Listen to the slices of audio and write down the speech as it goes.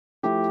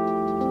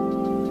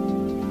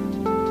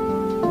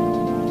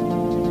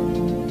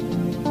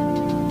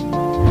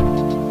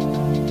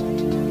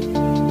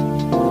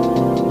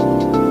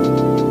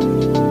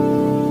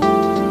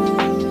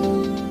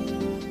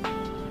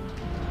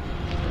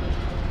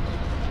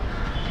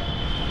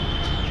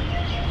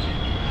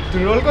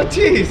তুই রোল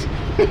করছিস?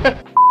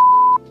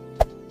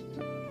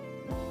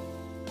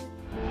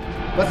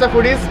 What's up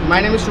foodies? My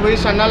name is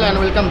Subhojit Sanyal and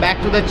welcome back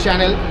to the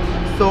channel.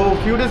 So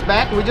few days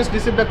back we just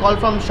received a call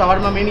from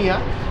Shawarma Mania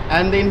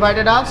and they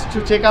invited us to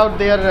check out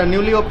their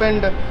newly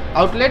opened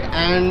outlet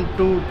and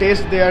to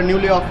taste their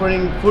newly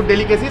offering food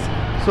delicacies.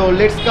 So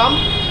let's come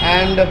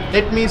and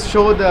let me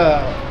show the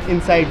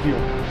inside view.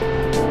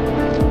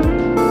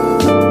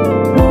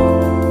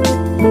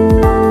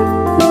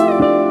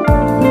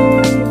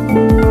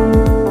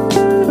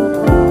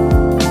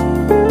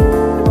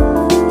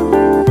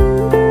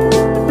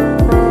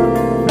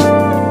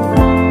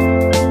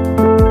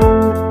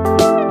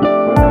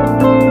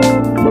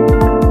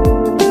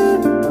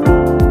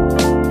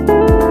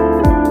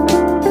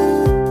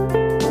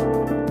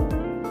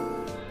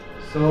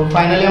 তো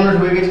finally আমরা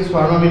ঢুকে গেছি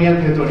shawarma মিনিয়ার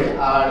ভেতরে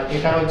আর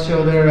এটা হচ্ছে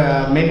ওদের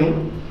menu.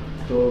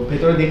 তো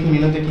ভেতরে দেখি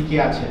মেনুতে কি কি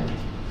আছে।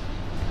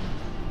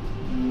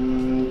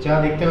 যা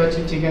দেখতে পাচ্ছি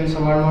চিকেন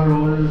শাওয়ারমা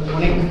রোল,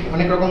 অনেক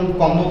অনেক রকম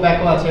কম্বো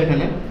প্যাকও আছে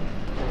এখানে,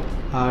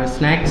 আর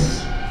স্ন্যাক্স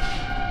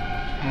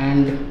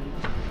অ্যান্ড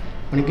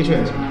অনেক কিছু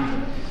আছে।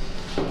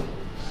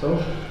 সো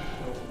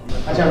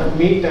আচ্ছা,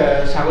 মিট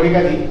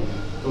সাগরিকা দি।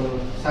 তো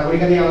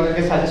সাগরিকা দি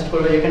আমাদেরকে সাজেস্ট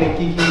করবে এখানে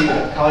কি কি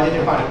খাওয়া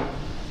যেতে পারে।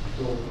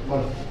 তো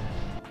বলো।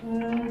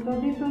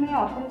 যদি তুমি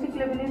অথেন্টিক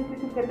লেবানিজ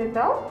কিছু খেতে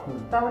চাও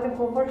তাহলে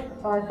গোবর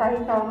শাহি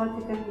শাওয়ারমা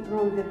চিকেন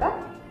রোল, যেটা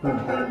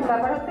কিন্তু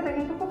ব্যাপার হচ্ছে এটা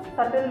কিন্তু খুব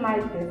সাটেল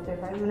মাইল্ড টেস্টের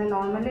হয়, মানে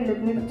নর্মালি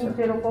লেবানিজ ফুড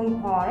যেরকম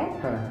হয়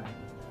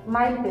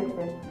মাইল্ড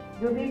টেস্টের।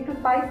 যদি একটু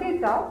স্পাইসি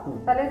চাও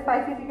তাহলে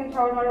স্পাইসি চিকেন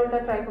শাওয়ারমা রোলটা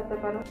ট্রাই করতে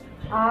পারো।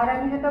 আর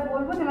আমি যেটা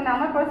বলবো যে মানে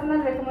আমার পার্সোনাল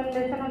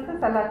রেকমেন্ডেশন হচ্ছে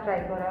স্যালাড ট্রাই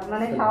করা,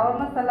 মানে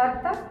শাওয়ারমা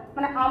স্যালাডটা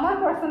মানে আমার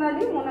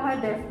পার্সোনালি মনে হয়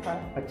বেস্ট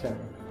হয়। আচ্ছা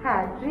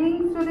হ্যাঁ,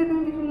 ড্রিঙ্কস যদি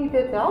তুমি কিছু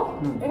নিতে চাও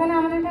এখানে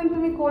আমাদের এখানে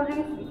তুমি কোল্ড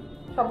ড্রিঙ্কস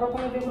সব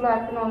রকমের যেগুলো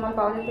আছে নর্মাল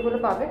পাওয়া যায় সেগুলো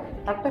পাবে।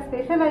 একটা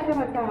স্পেশাল আইটেম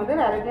আছে আমাদের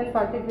অ্যারাবিয়ান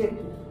পার্টি গ্রেপ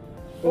জুস,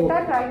 ওটা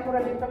ট্রাই করে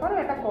দেখতে পারো।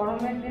 এটা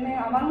গরমের দিনে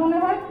আমার মনে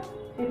হয়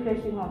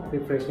রিফ্রেশিং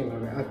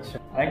হবে। আচ্ছা,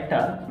 আরেকটা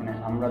মানে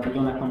আমরা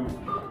দুজন এখন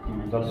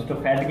যথেষ্ট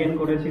ফ্যাট গেইন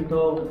করেছি, তো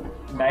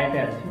ডায়েটে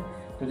আছি,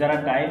 তো যারা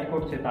ডায়েট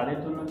করছে তাদের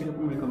জন্য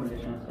কিরকম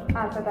রিকমেন্ডেশন আছে?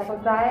 আচ্ছা দেখো,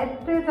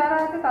 ডায়েটে যারা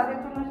আছে তাদের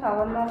জন্য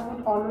শাওয়ারমা ফুড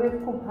অলওয়েজ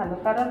খুব ভালো,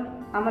 কারণ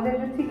আমাদের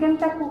যে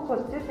চিকেনটা কুক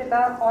হচ্ছে সেটা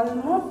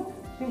অলমোস্ট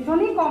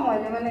ভীষণই কম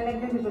অয়েলে, মানে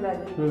নেগলিজিবল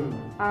আছে।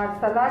 আর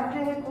স্যালাড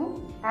যেহেতু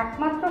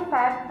একমাত্র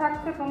ফ্যাট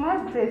থাকছে তোমার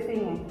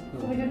ড্রেসিংয়ে,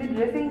 তুমি যদি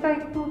ড্রেসিংটা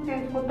একটু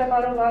চেঞ্জ করতে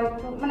পারো বা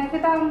একটু মানে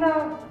সেটা আমরা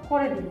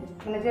করে দিই,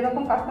 মানে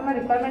যেরকম কাস্টমার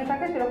রিকোয়ারমেন্ট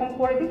থাকে সেরকম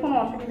করে দিই, কোনো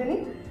অসুবিধা নেই।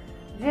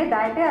 যে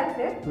ডায়েটে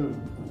আছে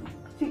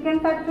চিকেন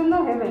তার জন্য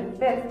হেভেন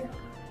বেস্ট।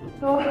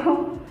 তো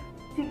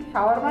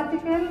শাওয়ারমা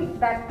চিকেন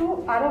দ্যাট টু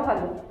আরও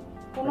ভালো,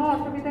 কোনো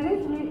অসুবিধা নেই।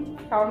 তুমি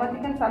শাওয়ারমা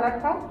চিকেন স্যালাড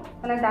খাও,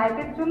 মানে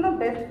ডায়েটের জন্য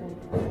বেস্ট ফুড।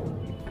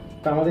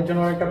 তো আমাদের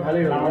জন্য একটা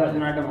ভালোই হলো, আমাদের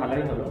জন্য একটা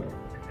ভালোই হলো।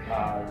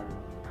 আর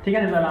ঠিক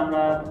আছে, তাহলে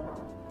আমরা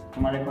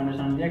তোমার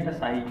রেকমেন্ডেশন দিয়ে একটা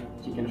শাহি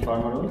চিকেন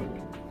শাওয়ারমা রোল,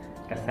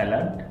 একটা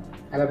salad,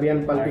 Arabian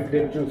pulpy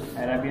grape juice,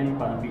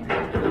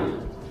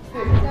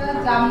 একটা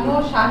জাম্বো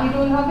শাহি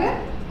রোল হবে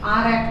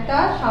আর একটা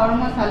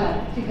শাওয়ারমা স্যালাড,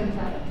 চিকেন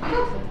স্যালাড, ঠিক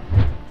আছে?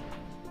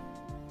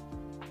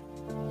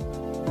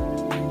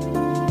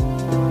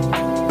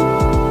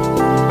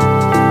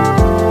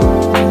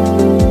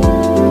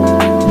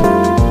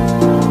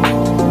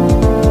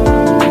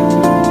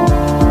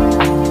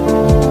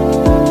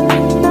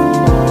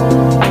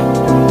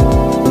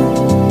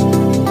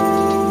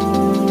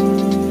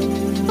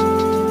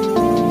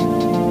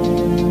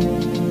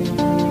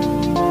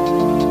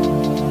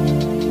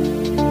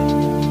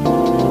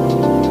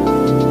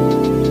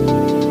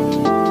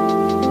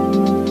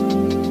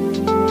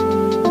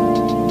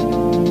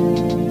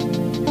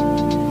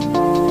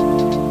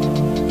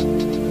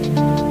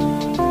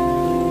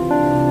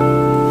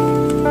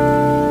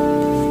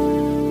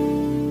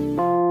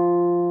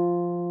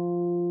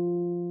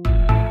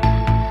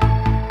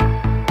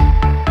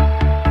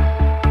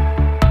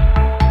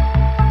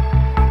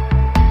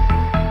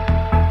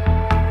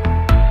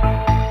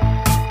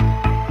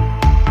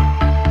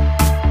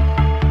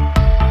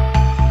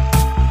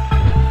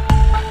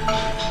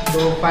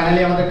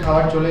 ফাইনালি আমাদের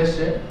খাবার চলে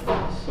এসেছে।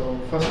 সো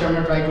ফার্স্টে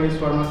আমরা ট্রাই করি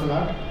শাওয়ারমা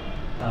স্যালাড।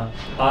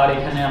 আর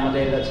এখানে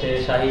আমাদের আছে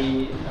শাহি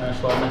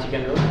শাওয়ারমা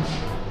চিকেন রোল,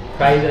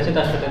 ফ্রাইজ আছে,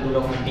 তার সাথে 2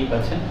 রকমের ডিপ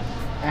আছে।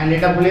 অ্যান্ড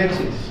এটা ভুলে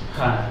যাচ্ছিস,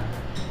 হ্যাঁ,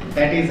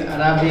 that is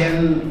Arabian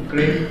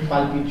grape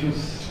pulpy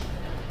juice.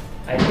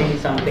 I think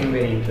something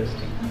very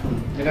interesting,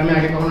 যেটা আমি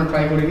আগে কখনো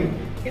ট্রাই করিনি,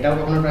 এটাও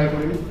কখনো ট্রাই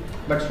করিনি,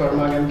 বাট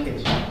শাওয়ারমা আগে আমি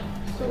খেয়েছি।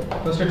 সো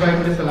ফার্স্টে ট্রাই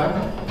করি স্যালাড।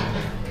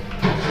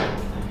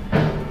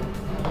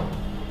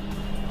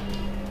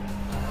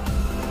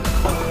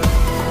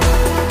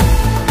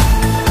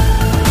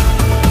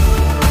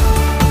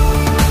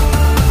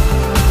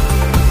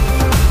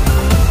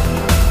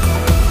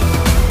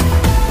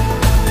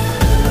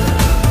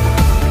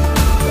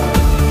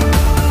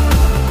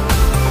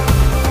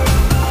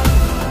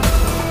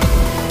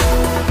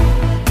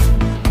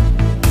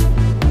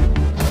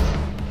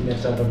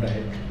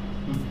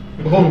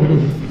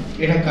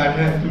 এটা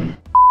কাটা।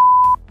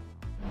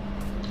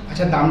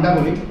 আচ্ছা দামটা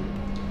বলি,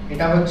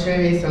 এটা হচ্ছে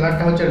এই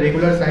স্যালাডটা হচ্ছে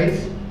রেগুলার সাইজ,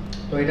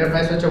 তো এটার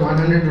প্রাইস হচ্ছে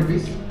 100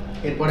 রুপিস।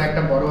 এরপরে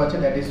একটা বড় আছে,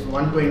 দ্যাট ইজ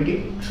 120।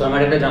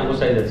 শর্মার একটা জাম্বো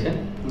সাইজ আছে,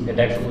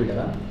 এটা 120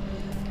 টাকা,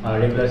 আর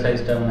রেগুলার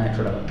সাইজটা মানে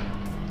 100 টাকা।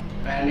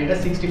 অ্যান্ড এটা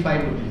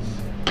 65 রুপিস।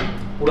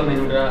 পুরো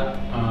মেনুটা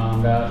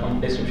আমরা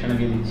ডেসক্রিপশনে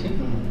দিয়ে দিচ্ছি,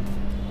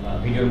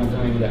 ভিডিওর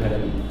মাধ্যমে এগুলো দেখা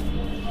যাবে।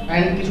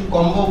 অ্যান্ড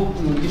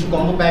কিছু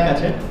কম্বো প্যাক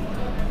আছে,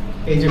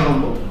 এই যে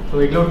কম্বো, তো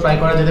এগুলোও ট্রাই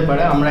করা যেতে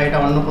পারে। আমরা এটা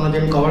অন্য কোনো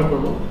দিন কভার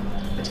করবো,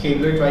 আজকে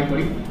এগুলোই ট্রাই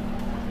করি।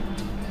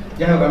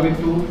 যাই হোক, আমি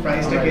একটু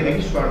প্রাইসটা খেয়ে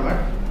দেখি শর্মার।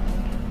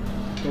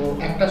 তো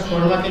একটা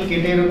শর্মাকে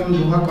কেটে এরকম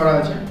দুভাগ করা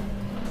আছে,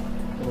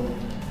 তো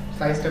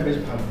সাইজটা বেশ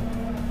ভালো।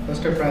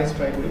 ফার্স্টে প্রাইস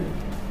ট্রাই করি,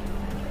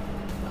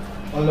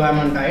 although I'm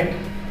on diet,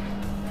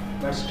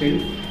 but still,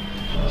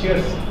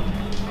 cheers.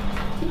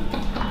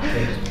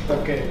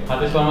 Okay.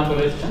 হাতে শর্মা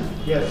চলে এসেছে।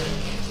 Yes.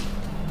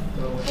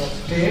 তো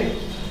ফার্স্টে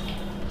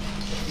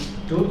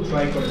একটু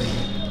ট্রাই করে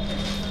দেখি।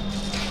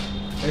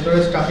 এটার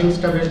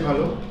স্টাফিংসটা বেশ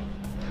ভালো।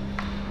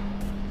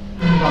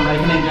 তো আমরা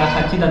এখানে যা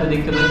খাচ্ছি তাতে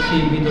দেখতে পাচ্ছি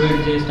ভিতরের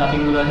যে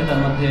স্টাফিংগুলো আছে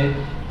তার মধ্যে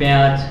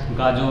পেঁয়াজ,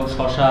 গাজর,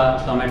 শসা,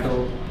 টমেটো,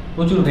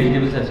 প্রচুর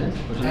ভেজিটেবলস আছে।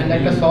 অ্যান্ড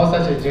একটা সস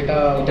আছে যেটা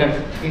এটা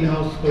ইন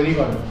হাউস তৈরি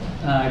করে।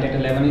 এটা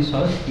একটা লেবানিজ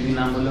সস, দিদির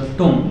নাম হলো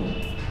টোম।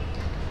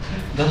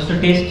 যথেষ্ট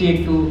টেস্টি,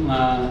 একটু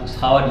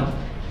সাওয়ারি।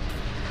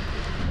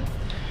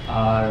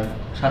 আর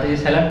সাথে যে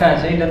স্যালাডটা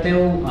আছে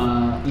এটাতেও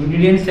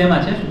ইনগ্রিডিয়েন্ট সেম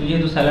আছে, শুধু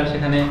যেহেতু স্যালাড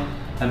সেখানে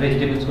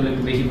ভেজিটেবলসগুলো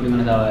একটু বেশি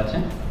পরিমাণে দেওয়া আছে।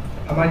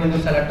 আমার কিন্তু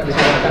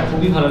স্যালাডটা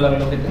খুবই ভালো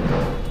লাগলো খেতে।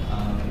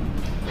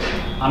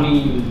 আমি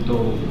তো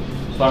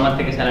শর্মার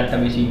থেকে স্যালাডটা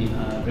বেশি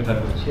প্রেফার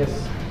করছি। ইয়েস,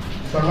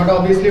 শর্মাটা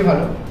অবভিয়াসলি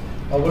ভালো,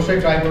 অবশ্যই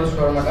ট্রাই করো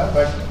শর্মাটা,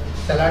 বাট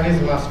স্যালাড ইজ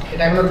মাস্ট।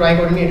 এটা এখনো ট্রাই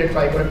করিনি, এটা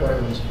ট্রাই করে পরে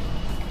বলছি।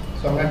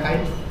 সো আমরা খাই।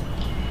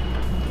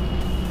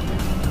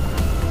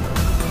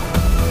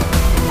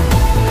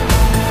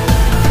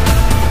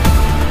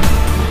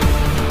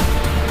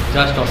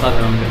 জাস্ট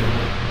অসাধারণ খেতে।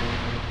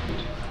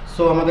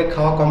 সো আমাদের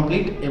খাওয়া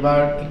কমপ্লিট, এবার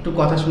একটু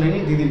কথা শুনে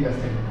নিই দিদির কাছ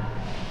থেকে।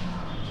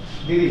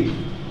 দিদি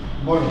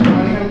বলো,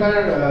 তোমার এখানকার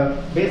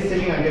বেস্ট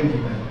সেলিং আইটেম কি?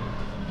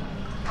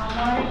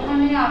 আমার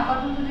এখানে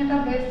আপাতত যেটা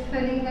বেস্ট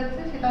সেলিং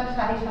যাচ্ছে সেটা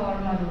শাহী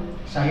শাওয়ারমা রোল।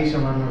 শাহী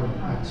শাওয়ারমা রোল,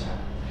 আচ্ছা।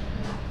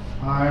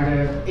 আর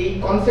এই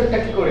কনসেপ্টটা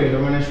কি করে এলো,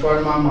 মানে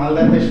শাওয়ারমা,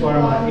 মালদাতে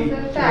শাওয়ারমা?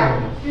 কনসেপ্টটা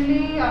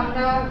অ্যাকচুয়ালি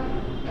আমরা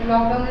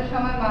লকডাউনের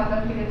সময় মালদা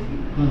ফিরেছি।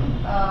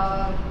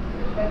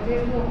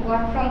 যেহেতু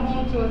ওয়ার্ক ফ্রম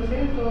হোম চলছে,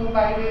 তো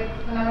বাইরে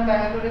আমরা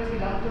ব্যাঙ্গালোরে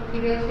ছিলাম, তো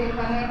ফিরে এসে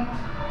এখানে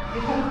যে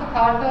সমস্ত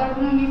খাবার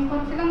দাবারগুলো মিস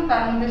করছিলাম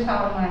তার মধ্যে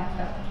শাওয়ারমা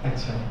একটা।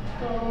 আচ্ছা।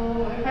 তো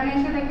এখানে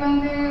এসে দেখলাম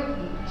যে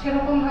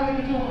সেরকম ভাবে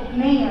কিছু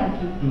নেই আর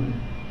কি।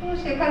 তো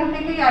সেখান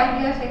থেকেই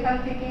আইডিয়া, সেখান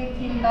থেকেই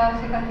চিন্তা,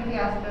 সেখান থেকেই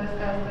আস্তে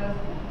আস্তে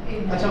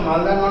আচ্ছা,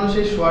 মালদার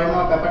মানুষের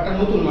শাওয়ারমা ব্যাপারটা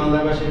নতুন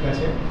মালদাবাসীর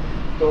কাছে,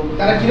 তো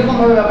তারা কিরকম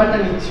ভাবে ব্যাপারটা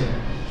নিচ্ছে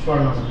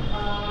শাওয়ারমা?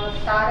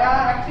 তারা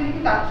অ্যাকচুয়ালি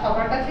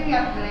সবার কাছেই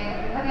মানে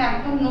এখানে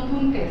একদম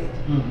নতুন টেস্ট,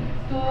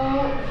 তো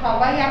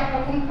সবাই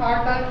একরকম খাবার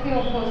দাবার খেয়ে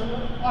অভ্যস্ত।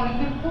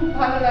 অনেকে খুব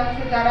ভালো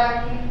লাগছে যারা আর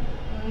কি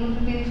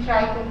নতুন জিনিস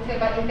ট্রাই করছে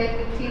বা এটা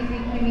একটা চিজি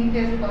ক্রিমি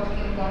টেস্ট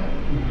পছন্দ করে,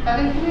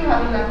 তাদের খুবই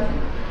ভালো লাগছে।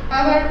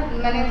 আবার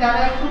মানে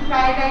যারা একটু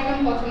ফ্রাইড আইটেম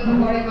পছন্দ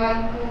করে বা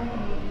একটু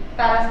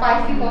তারা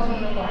স্পাইসি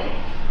পছন্দ করে,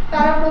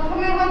 তারা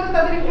প্রথমে হয়তো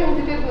তাদের একটু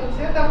হেজিটেট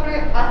হচ্ছে, তারপরে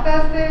আস্তে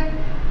আস্তে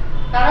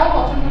তারাও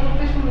পছন্দ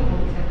করতে শুরু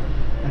করছে।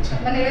 আচ্ছা,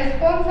 মানে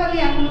রেসপন্স আমি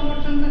এখনো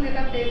পর্যন্ত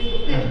যেটা পেয়েছি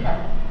বেশ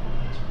ভালো।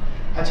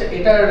 আচ্ছা,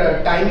 এটার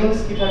টাইমিংস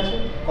কি থাকছে?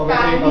 কবে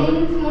থেকে কবে?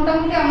 টাইমিংস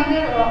মোটামুটি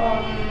আমাদের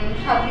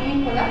 7 দিনই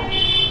খোলা।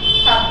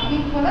 7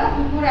 দিনই খোলা,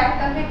 দুপুর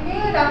 1টা থেকে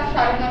রাত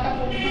 9:30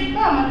 পর্যন্ত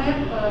আমাদের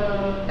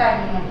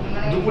টাইমিং আছে।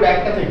 মানে দুপুর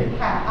 1টা থেকে?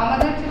 হ্যাঁ,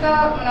 আমাদের যেটা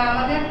মানে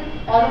আমাদের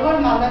all over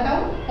Malda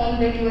town home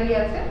delivery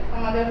আছে।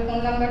 আমাদের ফোন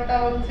নাম্বারটা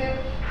হচ্ছে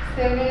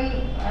 7।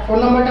 ফোন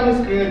নাম্বারটা আমি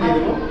স্ক্রিনে দিয়ে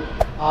দেবো।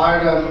 আর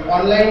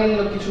অনলাইন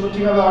কিছু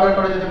কিভাবে অর্ডার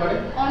করা যেতে পারে?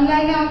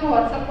 অনলাইনে আমাকে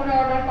হোয়াটসঅ্যাপ করে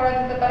অর্ডার করা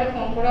যেতে পারে,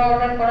 ফোন করে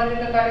অর্ডার করা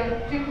যেতে পারে।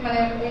 ঠিক মানে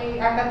এই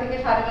 1টা থেকে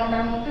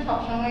 9:30টার মধ্যে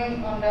সবসময়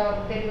আমরা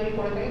ডেলিভারি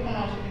করে থাকি, কোনো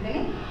অসুবিধা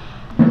নেই।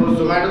 তো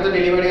জোম্যাটোতে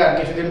ডেলিভারি আর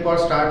কিছুদিন পর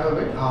স্টার্ট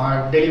হবে, আর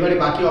ডেলিভারি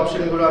বাকি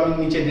অপশনগুলো আমি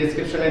নিচে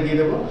ডেসক্রিপশনে দিয়ে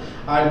দেবো।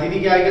 আর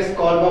দিদিকে আই গেস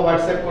কল বা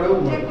হোয়াটসঅ্যাপ করেও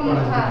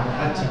করা যেতে পারে।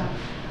 আচ্ছা,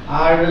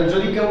 আর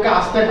যদি কেউকে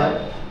আসতে হয়,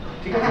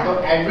 ঠিক আছে, তো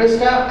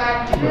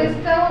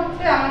অ্যাড্রেসটা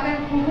হচ্ছে আমাদের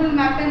গুগল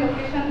ম্যাপে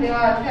লোকেশন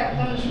দেওয়া আছে,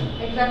 একদম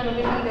এক্সাক্ট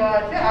লোকেশন দেওয়া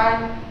আছে। আর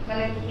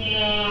মানে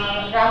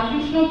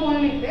রামকৃষ্ণ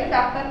পল্লীতে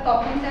ডাক্তার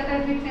তপন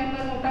চ্যাটার্জি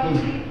চেম্বার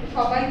মোটামুটি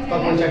সবাই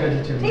চেনে,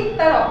 ঠিক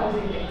তার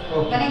অপোজিটে।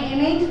 মানে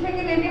এনএইচ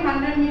থেকে মেবি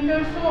 100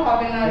 মিটারসও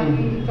হবে না আর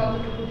কি,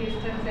 যতটুকু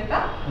ডিসটেন্স এটা।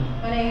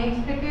 মানে এনএইচ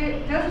থেকে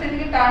জাস্ট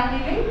এদিকে টার্ন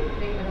দিলেই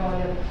দেখতে পাওয়া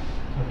যাবে।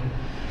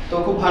 তো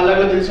খুব ভালো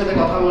লাগলো দিদির সাথে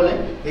কথা বলে।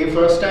 এই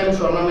ফার্স্ট টাইম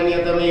শাওয়ারমা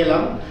ম্যানিয়াতে আমি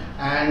এলাম,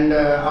 অ্যান্ড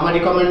আমার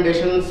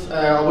রিকমেন্ডেশনস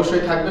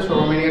অবশ্যই থাকবে,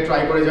 শাওয়ারমা ম্যানিয়া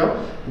ট্রাই করে যাও,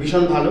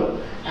 ভীষণ ভালো।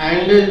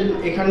 অ্যান্ড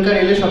এখানকার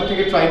এলে সব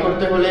থেকে ট্রাই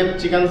করতে হলে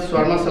chicken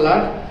shawarma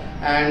salad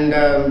and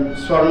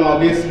shawarma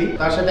obviously,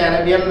 তার সাথে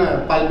অ্যারাবিয়ান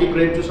পালপি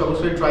গ্রেপ জুস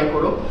অবশ্যই ট্রাই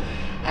করো।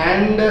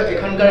 অ্যান্ড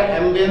এখানকার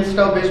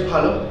অ্যাম্বিয়েন্সটাও বেশ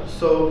ভালো।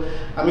 সো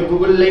আমি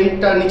গুগল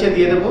লিঙ্কটা নিচে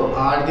দিয়ে দেবো,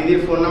 আর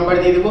দিদির ফোন নাম্বার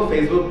দিয়ে দেবো,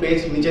 ফেসবুক পেজ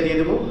নিচে দিয়ে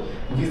দেবো,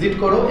 ভিজিট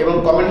করো এবং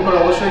কমেন্ট করে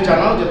অবশ্যই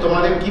জানাও যে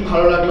তোমাদের কি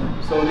ভালো লাগলো।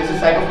 So this is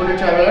psycho foodie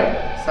traveller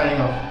signing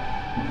off.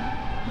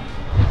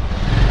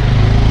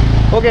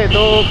 ওকে,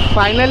 তো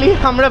ফাইনালি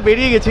আমরা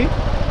বেরিয়ে গেছি।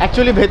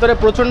 অ্যাকচুয়ালি ভেতরে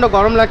প্রচণ্ড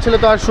গরম লাগছিল,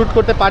 তো আর শ্যুট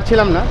করতে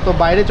পারছিলাম না, তো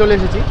বাইরে চলে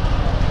এসেছি।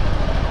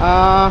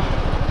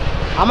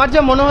 আমার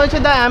যা মনে হয়েছে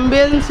দ্য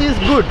অ্যাম্বিয়েন্স ইজ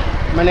গুড,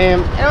 মানে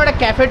এরকম একটা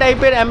ক্যাফে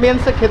টাইপের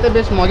অ্যাম্বিয়েন্সে খেতে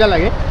বেশ মজা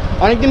লাগে।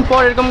 অনেকদিন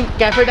পর এরকম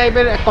ক্যাফে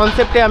টাইপের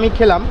কনসেপ্টে আমি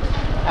খেলাম,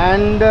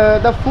 and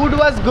the food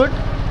was good.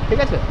 ঠিক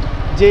আছে,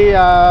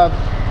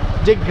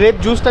 যে গ্রেপ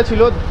জুসটা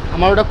ছিল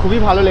আমার ওটা খুবই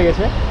ভালো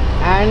লেগেছে।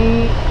 And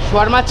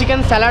শোয়ারমা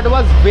chicken salad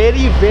was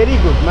very very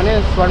good, মানে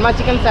শোয়ারমা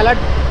চিকেন স্যালাড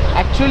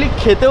অ্যাকচুয়ালি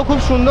খেতেও খুব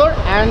সুন্দর,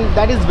 and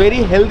that is very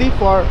healthy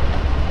for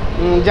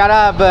যারা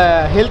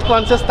হেলথ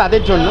কনসিয়াস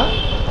তাদের জন্য।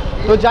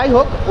 তো যাই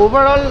হোক,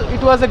 overall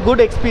it was a good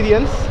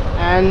experience.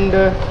 And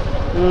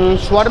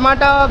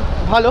শোয়ারমাটা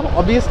ভালো,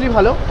 অবভিয়াসলি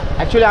ভালো।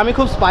 অ্যাকচুয়ালি আমি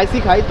খুব স্পাইসি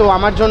খাই, তো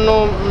আমার জন্য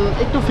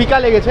একটু ফিকা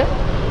লেগেছে।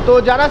 তো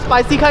যারা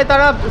স্পাইসি খায়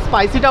তারা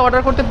স্পাইসিটা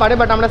অর্ডার করতে পারে,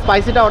 বাট আমরা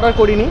স্পাইসিটা অর্ডার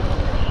করিনি।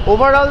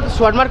 ওভারঅল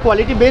শোয়ারমার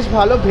কোয়ালিটি বেশ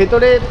ভালো,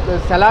 ভেতরে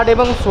স্যালাড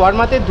এবং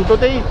শোয়ারমাতে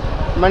দুটোতেই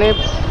মানে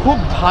খুব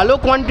ভালো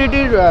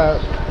কোয়ান্টিটির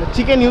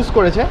চিকেন ইউজ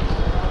করেছে।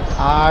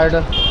 আর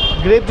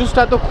গ্রেপ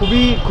জুসটা তো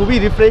খুবই খুবই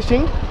রিফ্রেশিং,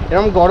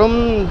 এরকম গরম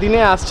দিনে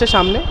আসছে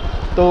সামনে,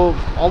 তো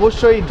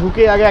অবশ্যই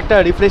ঢুকে আগে একটা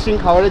রিফ্রেশিং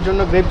খাবারের জন্য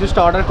গ্রেপ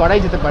জুসটা অর্ডার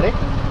করাই যেতে পারে।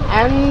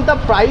 And the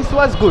price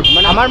was good,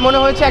 মানে আমার মনে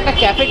হয়েছে একটা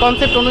ক্যাফে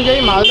কনসেপ্ট অনুযায়ী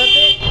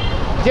মালদাতে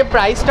যে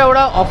প্রাইসটা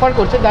ওরা অফার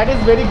করছে দ্যাট ইজ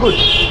ভেরি গুড।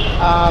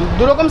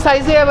 দুরকম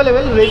সাইজে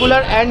অ্যাভেলেবেল,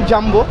 রেগুলার অ্যান্ড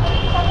জাম্বো।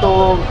 তো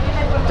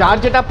যার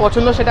যেটা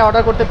পছন্দ সেটা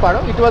অর্ডার করতে পারো।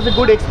 ইট ওয়াজ এ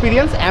গুড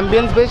এক্সপিরিয়েন্স,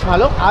 অ্যাম্বিয়েন্স বেশ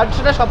ভালো, আর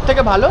সেটা সব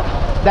থেকে ভালো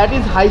দ্যাট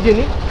ইজ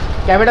হাইজেনিক।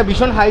 ক্যামেরা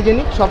ভীষণ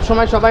হাইজেনিক,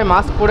 সবসময় সবাই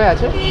মাস্ক পরে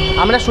আছে।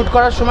 আমরা শ্যুট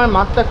করার সময়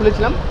মাস্কটা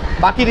খুলেছিলাম।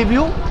 বাকি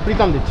রিভিউ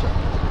প্রীতম দিচ্ছে।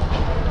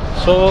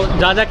 সো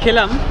যা যা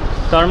খেলাম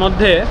তার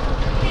মধ্যে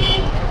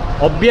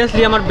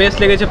অবভিয়াসলি আমার বেস্ট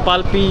লেগেছে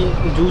পালপি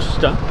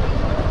জুসটা,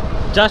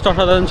 জাস্ট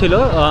অসাধারণ ছিল।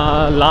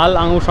 লাল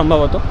আঙুর,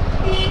 সম্ভবত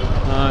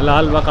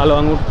লাল বা কালো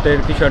আঙুরের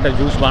কিছু একটা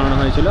জুস বানানো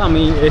হয়েছিল।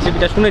 আমি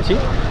রেসিপিটা শুনেছি,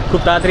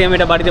 খুব তাড়াতাড়ি আমি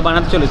এটা বাড়িতে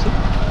বানাতে চলেছি।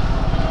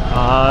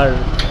 আর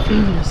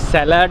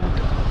স্যালাড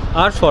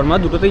আর শর্মা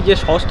দুটোতেই যে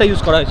সসটা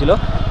ইউজ করা হয়েছিল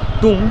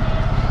টুম,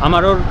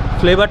 আমার ওর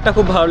ফ্লেভারটা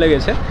খুব ভালো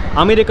লেগেছে।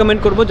 আমি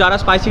রেকমেন্ড করবো যারা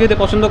স্পাইসি খেতে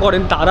পছন্দ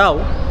করেন তারাও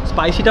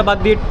স্পাইসিটা বাদ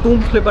দিয়ে টুম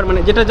ফ্লেভার, মানে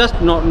যেটা জাস্ট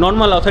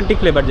নর্মাল অথেন্টিক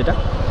ফ্লেভার যেটা,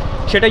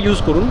 সেটা ইউজ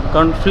করুন,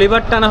 কারণ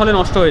ফ্লেভারটা না হলে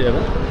নষ্ট হয়ে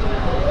যাবে।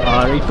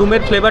 আর এই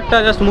টুমের ফ্লেভারটা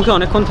জাস্ট মুখে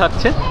অনেকক্ষণ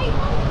থাকছে,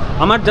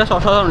 আমার জাস্ট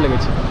অসাধারণ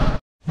লেগেছে।